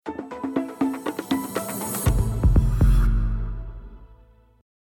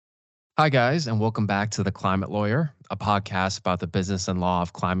Hi, guys, and welcome back to The Climate Lawyer, a podcast about the business and law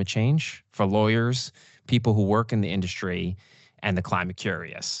of climate change for lawyers, people who work in the industry, and the climate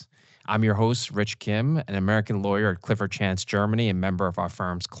curious. I'm your host, Rich Kim, an American lawyer at Clifford Chance, Germany, and member of our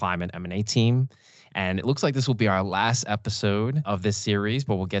firm's climate M&A team. And it looks like this will be our last episode of this series,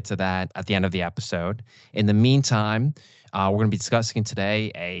 but we'll get to that at the end of the episode. In the meantime, we're going to be discussing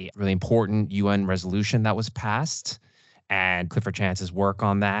today a really important UN resolution that was passed and Clifford Chance's work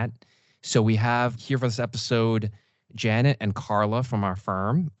on that. So we have here for this episode, Janet and Carla from our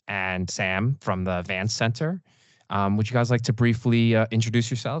firm and Sam from the Vance Center. Would you guys like to briefly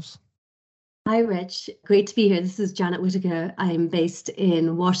introduce yourselves? Hi, Rich. Great to be here. This is Janet Whittaker. I'm based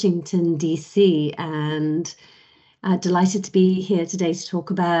in Washington, D.C., and delighted to be here today to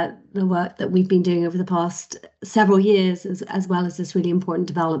talk about the work that we've been doing over the past several years, as well as this really important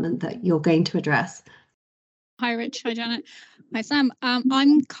development that you're going to address. Hi, Rich. Hi, Janet. Hi, Sam.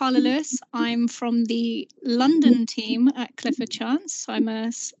 I'm Carla Lewis. I'm from the London team at Clifford Chance. I'm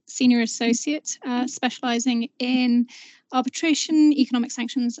a senior associate specialising in arbitration, economic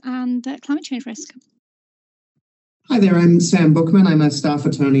sanctions, and climate change risk. Hi there, I'm Sam Bookman. I'm a staff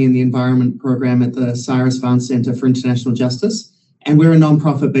attorney in the Environment Program at the Cyrus R Center for International Justice. And we're a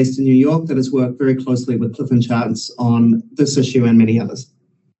nonprofit based in New York that has worked very closely with Clifford Chance on this issue and many others.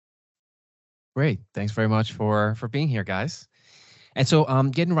 Great. Thanks very much for being here, guys. And so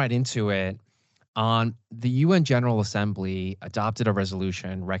getting right into it, the UN General Assembly adopted a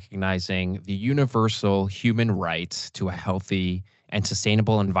resolution recognizing the universal human right to a healthy and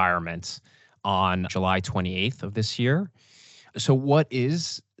sustainable environment on July 28th of this year. So what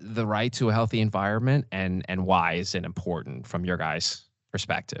is the right to a healthy environment and why is it important from your guys'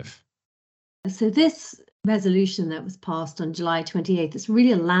 perspective? So this resolution that was passed on July 28th, it's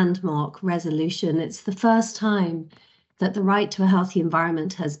really a landmark resolution. It's the first time that the right to a healthy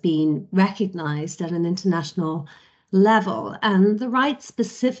environment has been recognized at an international level. And the right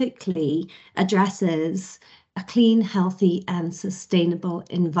specifically addresses a clean, healthy, and sustainable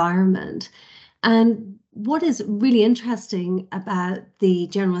environment. And what is really interesting about the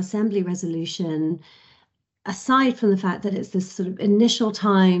General Assembly resolution, aside from the fact that it's this sort of initial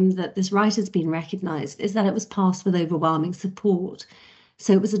time that this right has been recognized, is that it was passed with overwhelming support.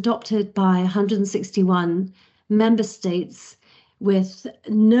 So it was adopted by 161 member states, with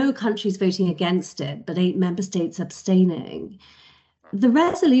no countries voting against it, but 8 member states abstaining. The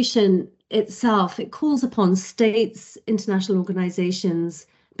resolution itself, it calls upon states, international organizations,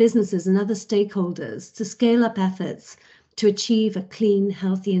 businesses, and other stakeholders to scale up efforts to achieve a clean,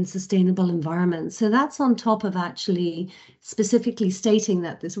 healthy, and sustainable environment. So that's on top of actually specifically stating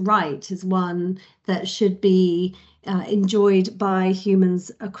that this right is one that should be enjoyed by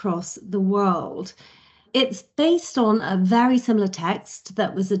humans across the world. It's based on a very similar text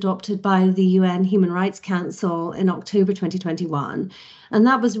that was adopted by the UN Human Rights Council in October 2021. And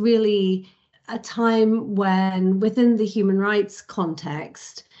that was really a time when, within the human rights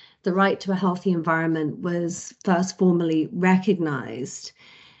context, the right to a healthy environment was first formally recognized.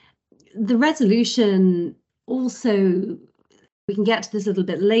 The resolution also, we can get to this a little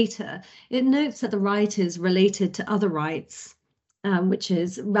bit later, it notes that the right is related to other rights, which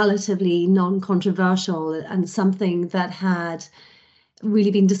is relatively non-controversial and something that had really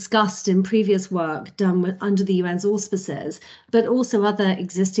been discussed in previous work done under the UN's auspices, but also other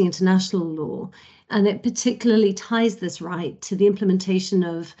existing international law. And it particularly ties this right to the implementation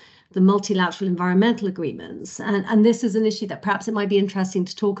of the multilateral environmental agreements. And this is an issue that perhaps it might be interesting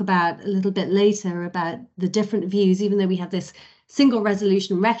to talk about a little bit later, about the different views, even though we have this single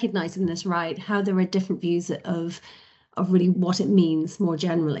resolution recognizing this right, how there are different views of really what it means more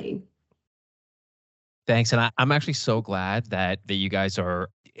generally. Thanks. And I'm actually so glad that you guys are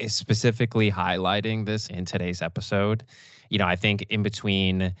specifically highlighting this in today's episode. You know, I think in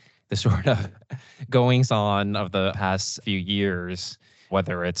between the sort of goings on of the past few years,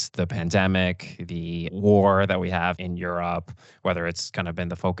 whether it's the pandemic, the war that we have in Europe, whether it's kind of been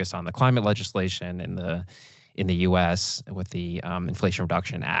the focus on the climate legislation in the U.S. with the Inflation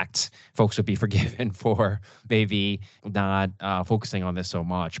Reduction Act, folks would be forgiven for maybe not focusing on this so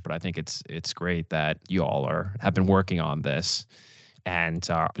much. But I think it's great that you all have been working on this and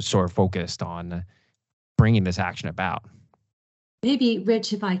are sort of focused on bringing this action about. Maybe,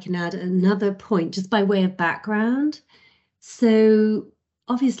 Rich, if I can add another point, just by way of background. So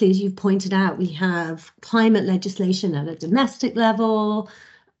obviously, as you've pointed out, we have climate legislation at a domestic level,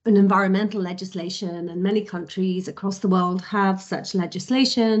 an environmental legislation, and many countries across the world have such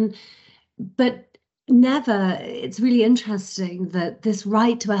legislation. But never, it's really interesting that this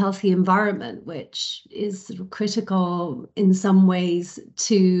right to a healthy environment, which is sort of critical in some ways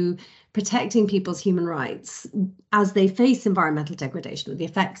to protecting people's human rights as they face environmental degradation or the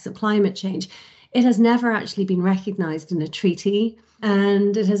effects of climate change, it has never actually been recognized in a treaty,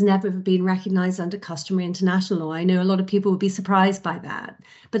 and it has never been recognized under customary international law. I know a lot of people would be surprised by that,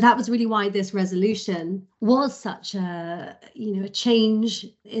 but that was really why this resolution was such a change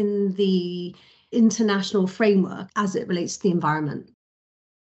in the international framework as it relates to the environment.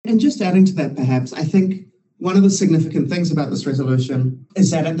 And just adding to that, perhaps, I think one of the significant things about this resolution is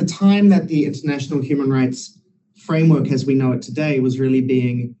that at the time that the international human rights framework as we know it today was really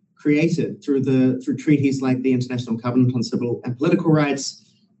being created through treaties like the International Covenant on Civil and Political Rights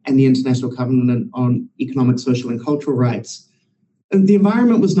and the International Covenant on Economic, Social and Cultural Rights, the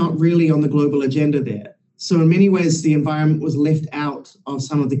environment was not really on the global agenda there. So in many ways, the environment was left out of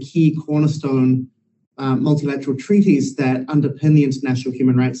some of the key cornerstone multilateral treaties that underpin the international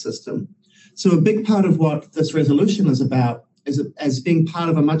human rights system. So a big part of what this resolution is about is as being part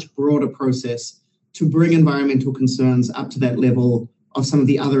of a much broader process to bring environmental concerns up to that level of some of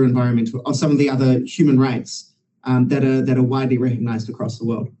the other human rights that are widely recognized across the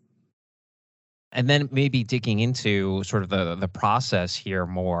world. And then maybe digging into sort of the process here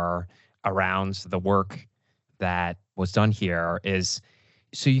more around the work that was done here is,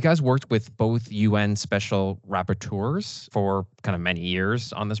 so you guys worked with both UN Special Rapporteurs for kind of many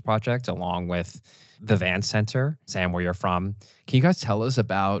years on this project, along with the Vance Center. Sam, where you're from. Can you guys tell us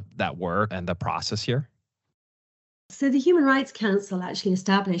about that work and the process here? So the Human Rights Council actually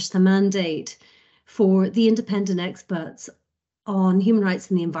established the mandate for the independent experts on human rights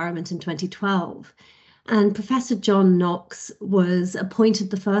and the environment in 2012. And Professor John Knox was appointed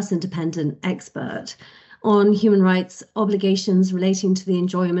the first independent expert on human rights obligations relating to the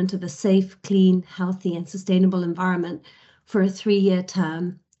enjoyment of a safe, clean, healthy and sustainable environment for a 3-year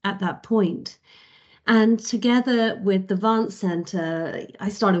term at that point. And together with the Vance Center, I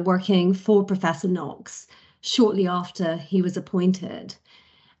started working for Professor Knox shortly after he was appointed.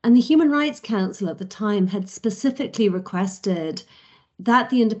 And the Human Rights Council at the time had specifically requested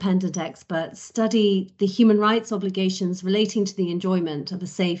that the independent experts study the human rights obligations relating to the enjoyment of a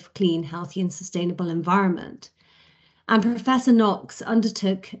safe, clean, healthy and sustainable environment. And Professor Knox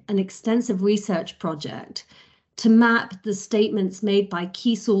undertook an extensive research project to map the statements made by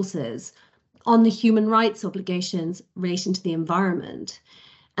key sources on the human rights obligations relating to the environment.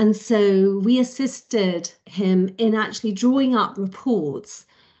 And so we assisted him in actually drawing up reports,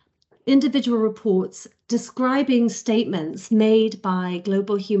 individual reports describing statements made by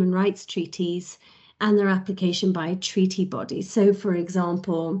global human rights treaties and their application by treaty bodies. So, for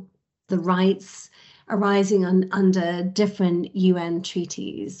example, the rights arising under different UN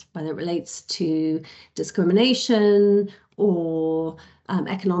treaties, whether it relates to discrimination or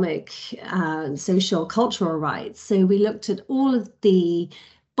economic, social, cultural rights. So we looked at all of the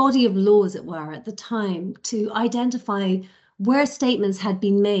body of law, as it were, at the time to identify where statements had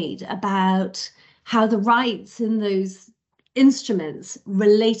been made about how the rights in those instruments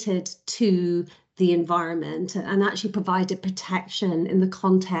related to the environment and actually provided protection in the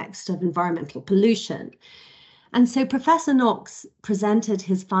context of environmental pollution. And so Professor Knox presented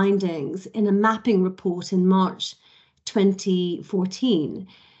his findings in a mapping report in March 2014.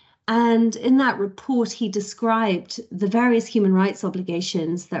 And in that report, he described the various human rights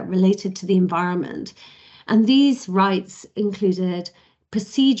obligations that related to the environment. And these rights included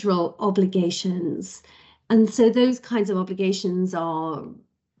procedural obligations. And so those kinds of obligations are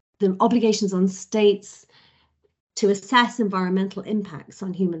the obligations on states to assess environmental impacts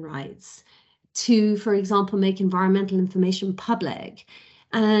on human rights, to, for example, make environmental information public,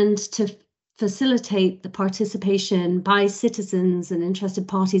 and to facilitate the participation by citizens and interested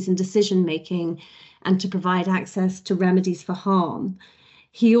parties in decision making, and to provide access to remedies for harm.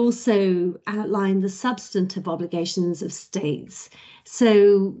 He also outlined the substantive obligations of states.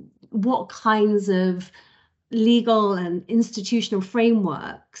 So what kinds of legal and institutional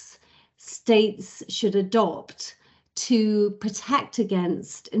frameworks states should adopt to protect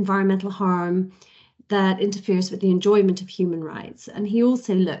against environmental harm that interferes with the enjoyment of human rights. And he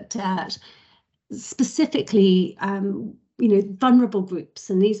also looked at specifically, vulnerable groups.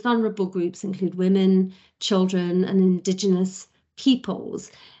 And these vulnerable groups include women, children, and indigenous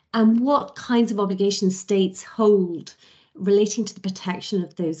peoples, and what kinds of obligations states hold relating to the protection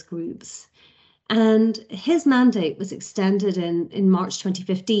of those groups. And his mandate was extended in March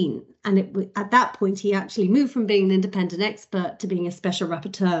 2015. And at that point, he actually moved from being an independent expert to being a special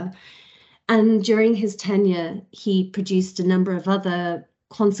rapporteur. And during his tenure, he produced a number of other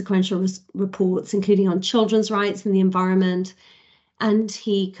consequential reports, including on children's rights and the environment. And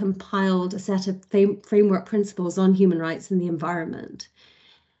he compiled a set of framework principles on human rights and the environment.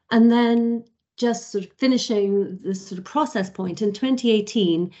 And then just sort of finishing this sort of process point, in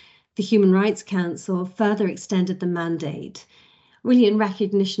 2018, the Human Rights Council further extended the mandate, really in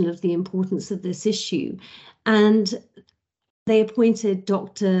recognition of the importance of this issue. And they appointed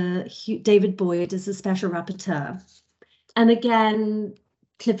Dr. David Boyd as a special rapporteur. And again,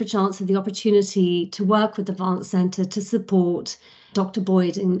 Clifford Chance had the opportunity to work with the Vance Center to support Dr.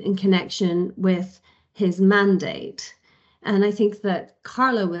 Boyd in connection with his mandate. And I think that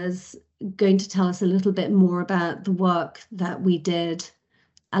Carla was going to tell us a little bit more about the work that we did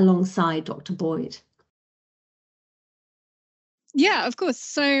alongside Dr. Boyd. Yeah, of course.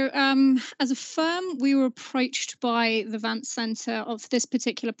 So as a firm, we were approached by the Vance Center of this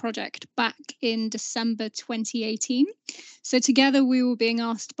particular project back in December 2018. So together we were being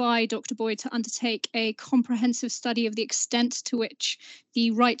asked by Dr. Boyd to undertake a comprehensive study of the extent to which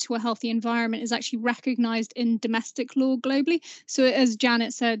the right to a healthy environment is actually recognized in domestic law globally. So as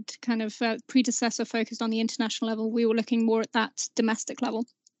Janet said, kind of predecessor focused on the international level, we were looking more at that domestic level.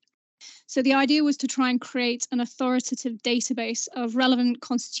 So the idea was to try and create an authoritative database of relevant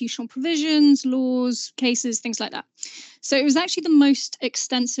constitutional provisions, laws, cases, things like that. So it was actually the most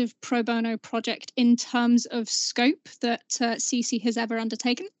extensive pro bono project in terms of scope that CC has ever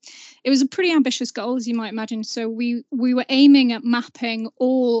undertaken. It was a pretty ambitious goal, as you might imagine. So we were aiming at mapping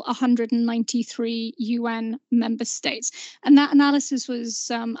all 193 UN member states. And that analysis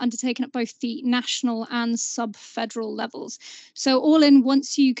was undertaken at both the national and sub-federal levels. So all in,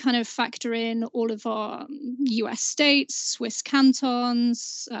 once you kind of factor in all of our US states, Swiss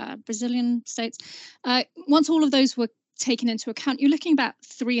cantons, Brazilian states, once all of those were taken into account, you're looking about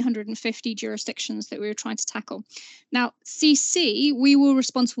 350 jurisdictions that we were trying to tackle. Now, CC, we were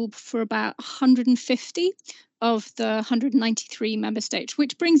responsible for about 150 of the 193 member states,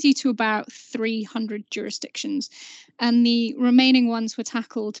 which brings you to about 300 jurisdictions. And the remaining ones were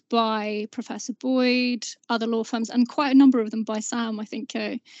tackled by Professor Boyd, other law firms, and quite a number of them by Sam. I think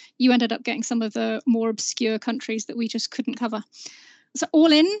you ended up getting some of the more obscure countries that we just couldn't cover. So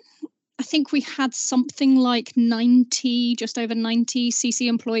all in, I think we had something like 90, just over 90 CC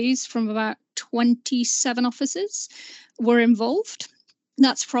employees from about 27 offices were involved.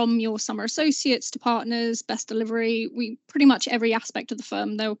 That's from your summer associates to partners, best delivery. We pretty much every aspect of the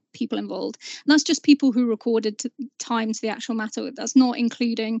firm, there were people involved. And that's just people who recorded time to the actual matter. That's not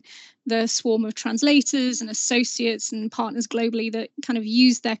including the swarm of translators and associates and partners globally that kind of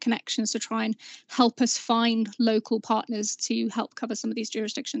use their connections to try and help us find local partners to help cover some of these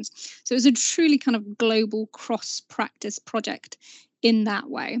jurisdictions. So it was a truly kind of global cross-practice project in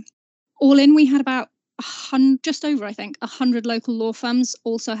that way. All in, we had about just over, I think, 100 local law firms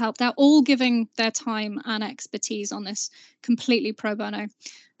also helped out, all giving their time and expertise on this completely pro bono.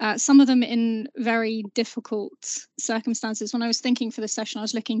 Some of them in very difficult circumstances. When I was thinking for this session, I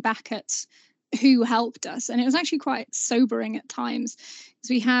was looking back at who helped us, and it was actually quite sobering at times,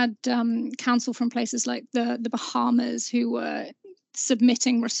 because we had counsel from places like the Bahamas who were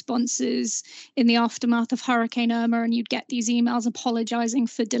submitting responses in the aftermath of Hurricane Irma, and you'd get these emails apologizing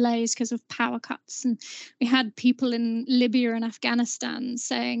for delays because of power cuts. And we had people in Libya and Afghanistan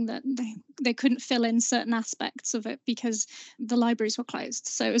saying that they couldn't fill in certain aspects of it because the libraries were closed.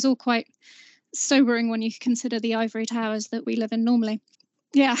 So it was all quite sobering when you consider the ivory towers that we live in normally.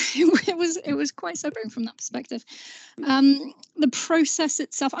 Yeah, it was quite sobering from that perspective. The process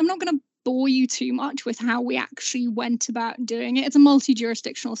itself, I'm not going to bore you too much with how we actually went about doing it. It's a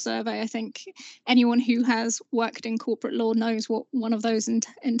multi-jurisdictional survey. I think anyone who has worked in corporate law knows what one of those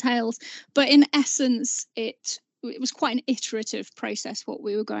entails. But in essence, it was quite an iterative process what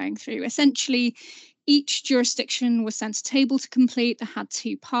we were going through. Essentially, each jurisdiction was sent a table to complete that had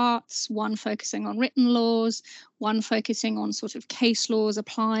two parts, one focusing on written laws, one focusing on sort of case laws,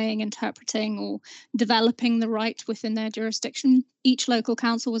 applying, interpreting, or developing the right within their jurisdiction. Each local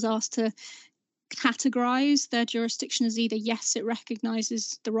council was asked to categorize their jurisdiction as either yes, it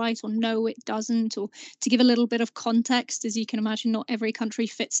recognizes the right, or no, it doesn't, or to give a little bit of context. As you can imagine, not every country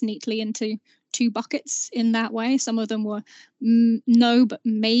fits neatly into two buckets in that way. Some of them were no, but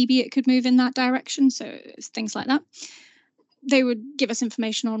maybe it could move in that direction. So things like that. They would give us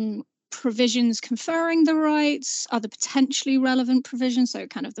information on provisions conferring the rights, other potentially relevant provisions, so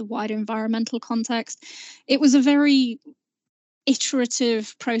kind of the wider environmental context. It was a very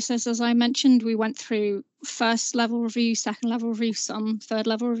iterative process, as I mentioned. We went through first level review, second level review, some third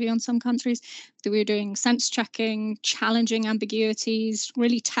level review on some countries. We were doing sense checking, challenging ambiguities,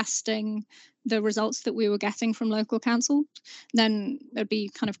 really testing the results that we were getting from local council. Then there'd be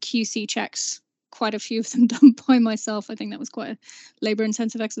kind of QC checks quite a few of them done by myself. I think that was quite a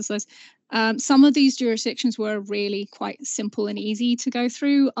labor-intensive exercise. Some of these jurisdictions were really quite simple and easy to go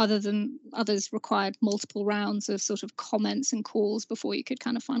through, others required multiple rounds of sort of comments and calls before you could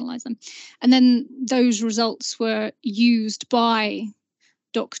kind of finalize them. And then those results were used by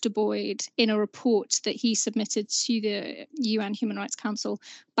Dr. Boyd in a report that he submitted to the UN Human Rights Council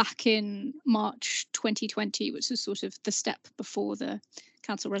back in March 2020, which was sort of the step before the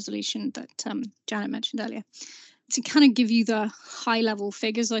council resolution that Janet mentioned earlier. To kind of give you the high-level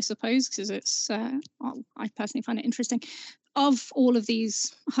figures, I suppose, because it's I personally find it interesting. Of all of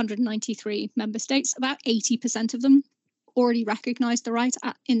these 193 member states, about 80% of them already recognise the right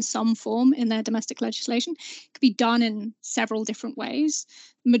in some form in their domestic legislation. It could be done in several different ways.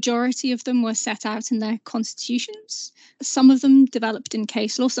 Majority of them were set out in their constitutions. Some of them developed in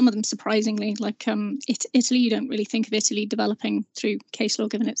case law, some of them surprisingly, like Italy. You don't really think of Italy developing through case law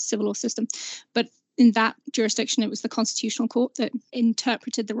given its civil law system. But in that jurisdiction, it was the Constitutional Court that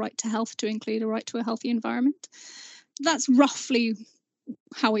interpreted the right to health to include a right to a healthy environment. That's roughly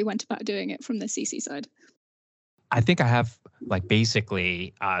how we went about doing it from the CC side. I think I have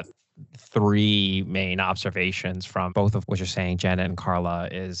basically three main observations from both of what you're saying, Janet and Carla,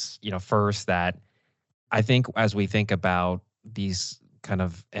 is, first that I think as we think about these kind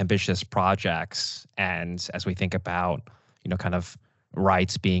of ambitious projects and as we think about, kind of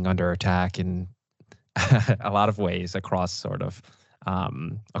rights being under attack in a lot of ways across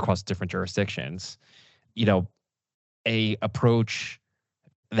across different jurisdictions, a approach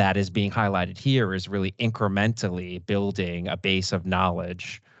that is being highlighted here is really incrementally building a base of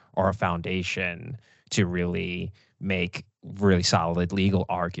knowledge or a foundation to really make really solid legal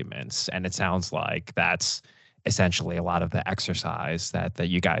arguments. And it sounds like that's essentially a lot of the exercise that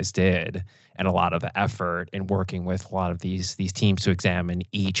you guys did and a lot of the effort in working with a lot of these teams to examine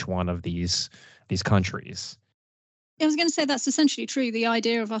each one of these countries. I was going to say that's essentially true. The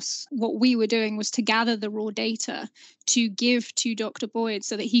idea of us, what we were doing was to gather the raw data to give to Dr. Boyd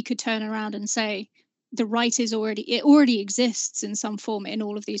so that he could turn around and say, the right already exists in some form in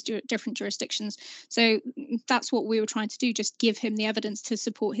all of these different jurisdictions. So that's what we were trying to do, just give him the evidence to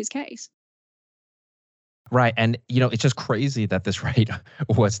support his case. Right. And, it's just crazy that this right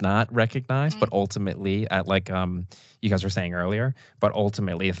was not recognized, but ultimately, you guys were saying earlier, but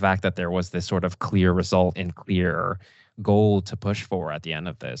ultimately the fact that there was this sort of clear result and clear goal to push for at the end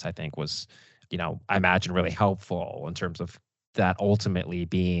of this, I think was, I imagine really helpful in terms of that ultimately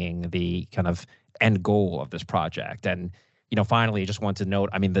being the kind of end goal of this project. And, finally, just want to note,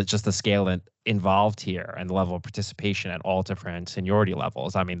 just the scale involved here and the level of participation at all different seniority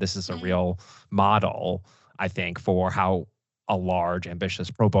levels. This is a real model, I think, for how a large, ambitious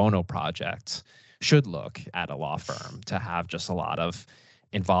pro bono project should look at a law firm, to have just a lot of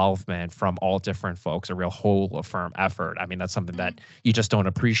involvement from all different folks, a real whole of firm effort. That's something that you just don't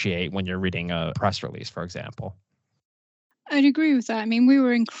appreciate when you're reading a press release, for example. I'd agree with that. We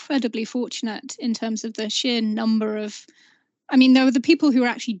were incredibly fortunate in terms of the sheer number of, there were the people who were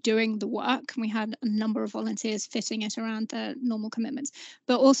actually doing the work, and we had a number of volunteers fitting it around their normal commitments,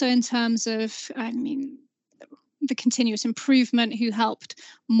 but also in terms of, the continuous improvement, who helped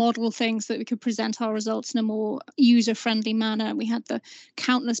model things that we could present our results in a more user-friendly manner. We had the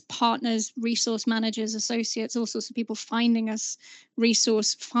countless partners, resource managers, associates, all sorts of people finding us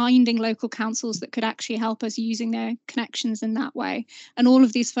resource, finding local councils that could actually help us using their connections in that way. And all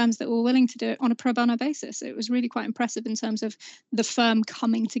of these firms that were willing to do it on a pro bono basis. It was really quite impressive in terms of the firm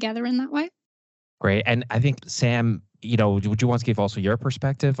coming together in that way. Great. And I think, Sam, would you want to give also your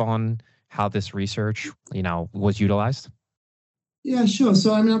perspective on how this research, was utilized? Yeah, sure.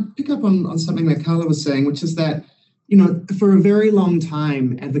 So I'll pick up on something that Carla was saying, which is that, for a very long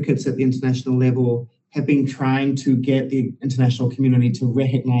time, advocates at the international level have been trying to get the international community to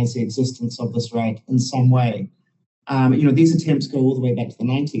recognize the existence of this right in some way. These attempts go all the way back to the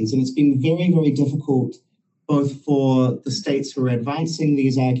 90s, and it's been very, very difficult both for the states who are advancing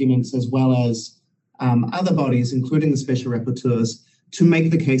these arguments as well as other bodies, including the special rapporteurs, to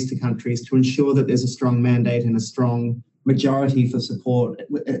make the case to countries to ensure that there's a strong mandate and a strong majority for support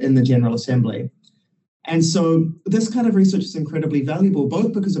in the General Assembly. And so this kind of research is incredibly valuable,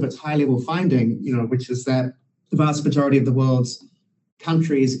 both because of its high-level finding, which is that the vast majority of the world's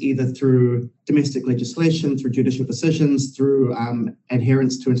countries, either through domestic legislation, through judicial decisions, through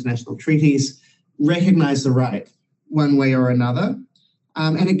adherence to international treaties, recognize the right one way or another.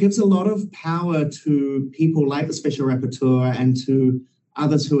 And it gives a lot of power to people like the Special Rapporteur and to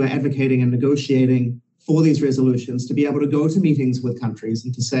others who are advocating and negotiating for these resolutions to be able to go to meetings with countries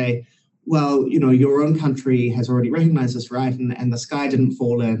and to say, well, your own country has already recognized this right and the sky didn't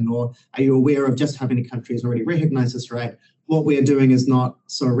fall in, or are you aware of just how many countries already recognize this right? What we're doing is not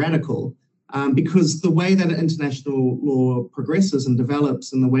so radical, because the way that international law progresses and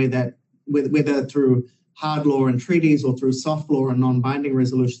develops, and the way that, whether through hard law and treaties or through soft law and non-binding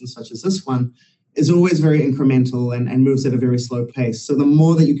resolutions such as this one, is always very incremental and moves at a very slow pace. So the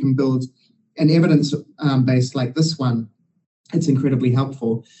more that you can build an evidence base like this one, it's incredibly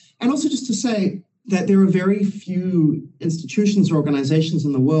helpful. And also just to say that there are very few institutions or organizations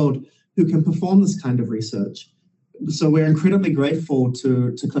in the world who can perform this kind of research. So we're incredibly grateful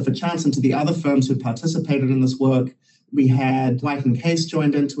to Clifford Chance and to the other firms who participated in this work. We had White & Case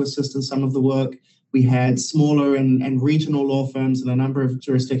joined in to assist in some of the work. We had smaller and regional law firms in a number of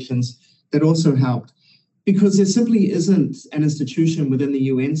jurisdictions that also helped, because there simply isn't an institution within the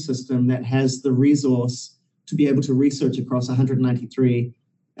UN system that has the resource to be able to research across 193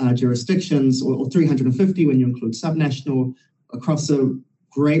 jurisdictions, or 350 when you include subnational, across a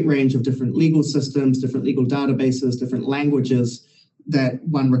great range of different legal systems, different legal databases, different languages that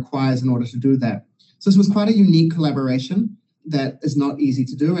one requires in order to do that. So this was quite a unique collaboration that is not easy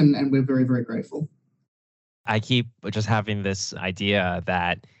to do, and we're very, very grateful. I keep just having this idea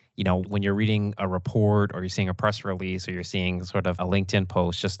that, when you're reading a report or you're seeing a press release or you're seeing sort of a LinkedIn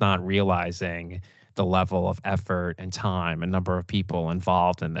post, just not realizing the level of effort and time and number of people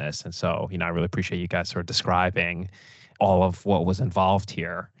involved in this. And so, I really appreciate you guys sort of describing all of what was involved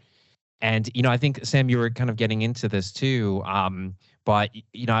here. And, I think, Sam, you were kind of getting into this too. But,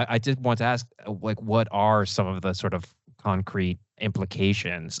 I did want to ask, what are some of the sort of concrete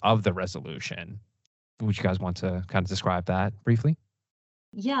implications of the resolution? Would you guys want to kind of describe that briefly?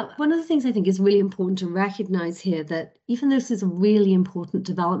 Yeah, one of the things I think is really important to recognize here, that even though this is a really important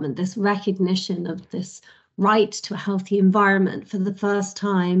development, this recognition of this right to a healthy environment for the first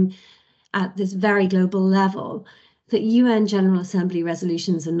time at this very global level, that UN General Assembly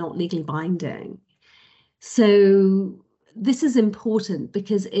resolutions are not legally binding. So this is important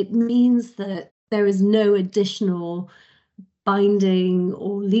because it means that there is no additional binding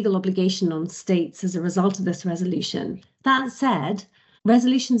or legal obligation on states as a result of this resolution. That said,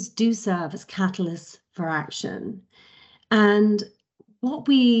 resolutions do serve as catalysts for action. And what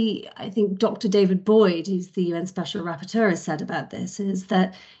I think Dr. David Boyd, who's the UN Special Rapporteur, has said about this is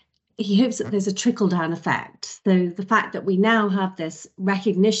that he hopes that there's a trickle-down effect. So the fact that we now have this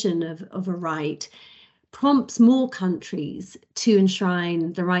recognition of a right prompts more countries to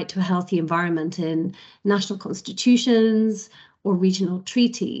enshrine the right to a healthy environment in national constitutions or regional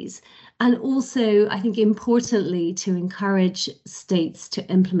treaties. And also, I think importantly, to encourage states to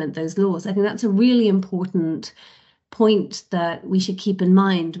implement those laws. I think that's a really important point that we should keep in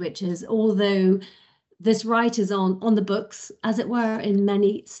mind, which is, although this right is on the books, as it were, in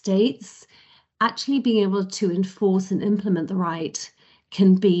many states, actually being able to enforce and implement the right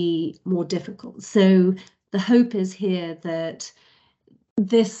can be more difficult. So the hope is here that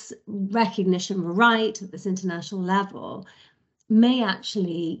this recognition of a right at this international level may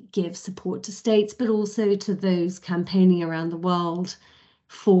actually give support to states, but also to those campaigning around the world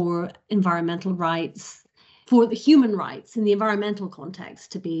for environmental rights, for the human rights in the environmental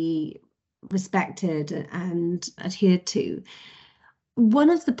context to be respected and adhered to. One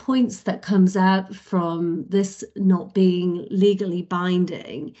of the points that comes out from this not being legally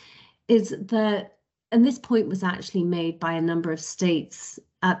binding is that, and this point was actually made by a number of states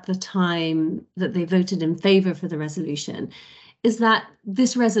at the time that they voted in favor for the resolution, is that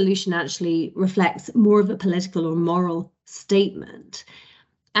this resolution actually reflects more of a political or moral statement.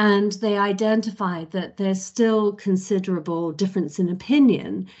 And they identified that there's still considerable difference in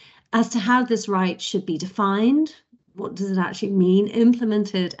opinion as to how this right should be defined. What does it actually mean,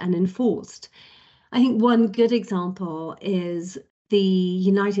 implemented and enforced? I think one good example is the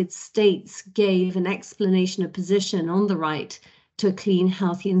United States gave an explanation of position on the right to a clean,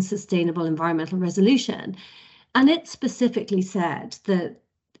 healthy and sustainable environmental resolution. And it specifically said that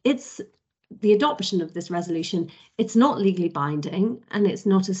the adoption of this resolution, it's not legally binding and it's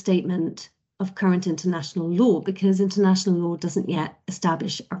not a statement of current international law, because international law doesn't yet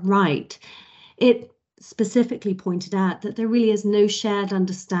establish a right. It specifically pointed out that there really is no shared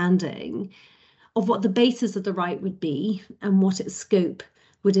understanding of what the basis of the right would be and what its scope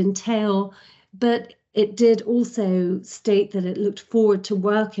would entail. But it did also state that it looked forward to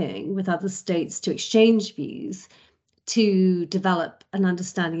working with other states to exchange views to develop an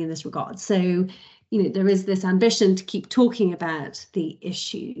understanding in this regard. So, there is this ambition to keep talking about the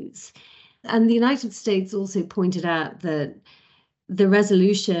issues. And the United States also pointed out that the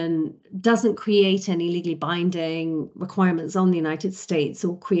resolution doesn't create any legally binding requirements on the United States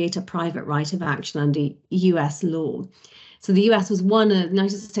or create a private right of action under US law. So the United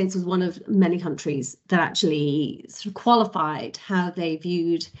States was one of many countries that actually sort of qualified how they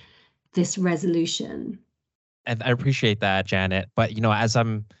viewed this resolution. And I appreciate that, Janet. But, as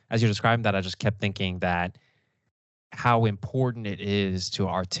you're describing that, I just kept thinking that how important it is to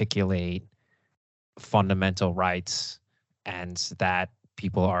articulate fundamental rights and that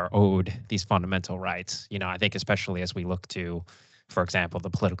people are owed these fundamental rights. I think especially as we look to, for example,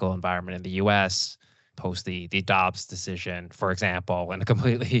 the political environment in the U.S., post the Dobbs decision, for example, in a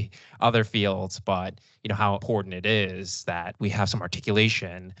completely other fields, but how important it is that we have some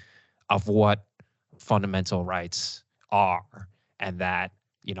articulation of what fundamental rights are, and that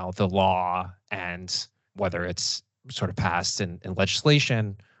the law, and whether it's sort of passed in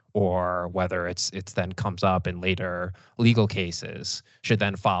legislation or whether it's then comes up in later legal cases, should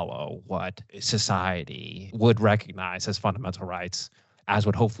then follow what society would recognize as fundamental rights, as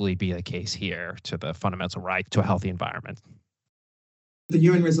would hopefully be the case here to the fundamental right to a healthy environment. The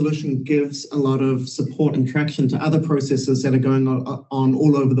UN resolution gives a lot of support and traction to other processes that are going on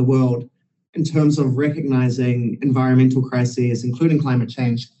all over the world in terms of recognizing environmental crises, including climate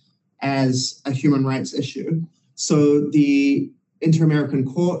change, as a human rights issue. So the Inter-American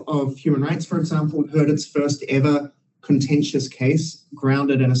Court of Human Rights, for example, heard its first ever contentious case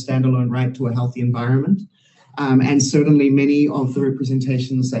grounded in a standalone right to a healthy environment. And certainly many of the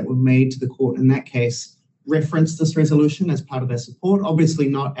representations that were made to the court in that case referenced this resolution as part of their support, obviously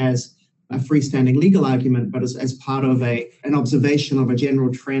not as a freestanding legal argument, but as part of an observation of a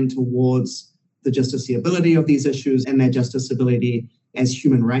general trend towards the justiciability of these issues and their justiciability as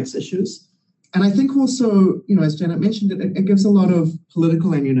human rights issues. And I think also, as Janet mentioned, it gives a lot of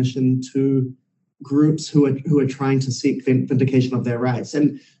political ammunition to groups who are trying to seek vindication of their rights.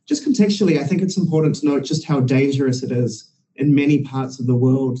 And just contextually, I think it's important to note just how dangerous it is in many parts of the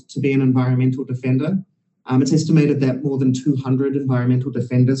world to be an environmental defender. It's estimated that more than 200 environmental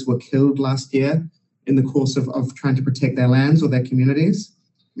defenders were killed last year in the course of trying to protect their lands or their communities.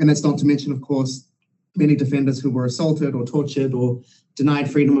 And that's not to mention, of course, many defenders who were assaulted or tortured or denied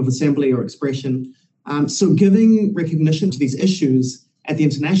freedom of assembly or expression. So giving recognition to these issues at the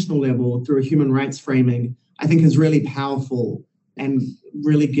international level through a human rights framing, I think is really powerful and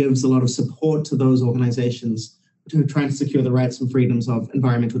really gives a lot of support to those organizations to try and secure the rights and freedoms of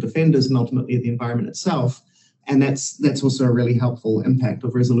environmental defenders and ultimately the environment itself. And that's also a really helpful impact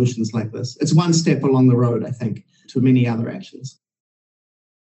of resolutions like this. It's one step along the road, I think, to many other actions.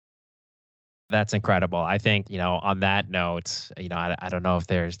 That's incredible. I think, on that note, I don't know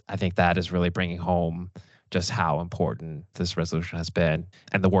if I think that is really bringing home just how important this resolution has been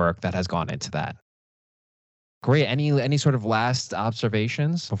and the work that has gone into that. Great. Any sort of last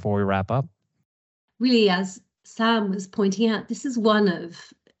observations before we wrap up? Really, as Sam was pointing out, this is one of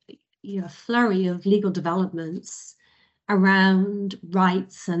a flurry of legal developments around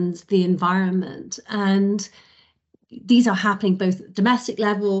rights and the environment. And these are happening both at domestic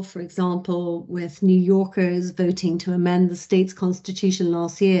level, for example, with New Yorkers voting to amend the state's constitution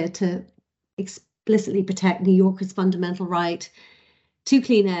last year to explicitly protect New Yorkers' fundamental right to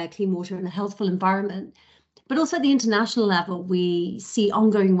clean air, clean water, and a healthful environment. But also at the international level, we see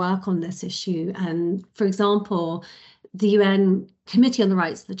ongoing work on this issue. And for example, the UN Committee on the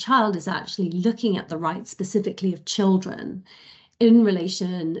Rights of the Child is actually looking at the rights specifically of children in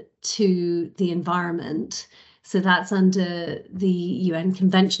relation to the environment. So that's under the UN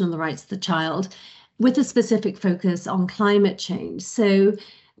Convention on the Rights of the Child, with a specific focus on climate change. So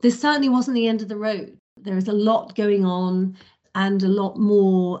this certainly wasn't the end of the road. There is a lot going on and a lot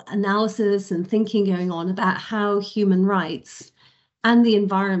more analysis and thinking going on about how human rights and the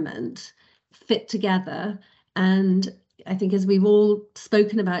environment fit together. And I think, as we've all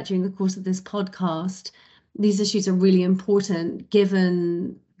spoken about during the course of this podcast, these issues are really important,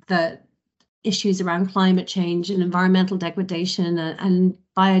 given that issues around climate change and environmental degradation and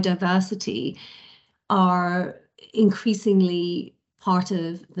biodiversity are increasingly part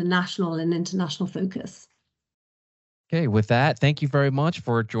of the national and international focus. Okay, with that, thank you very much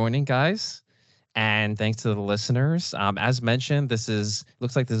for joining, guys. And thanks to the listeners. As mentioned,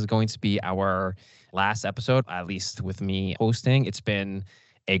 looks like this is going to be our last episode, at least with me hosting. It's been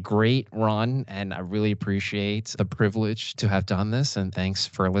a great run, and I really appreciate the privilege to have done this. And thanks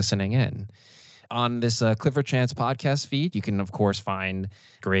for listening in. On this Clifford Chance podcast feed, you can, of course, find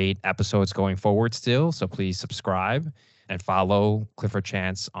great episodes going forward still. So please subscribe and follow Clifford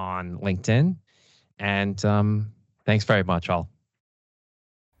Chance on LinkedIn. And thanks very much, all.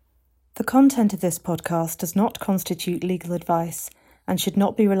 The content of this podcast does not constitute legal advice and should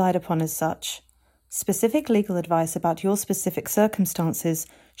not be relied upon as such. Specific legal advice about your specific circumstances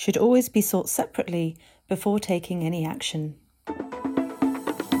should always be sought separately before taking any action.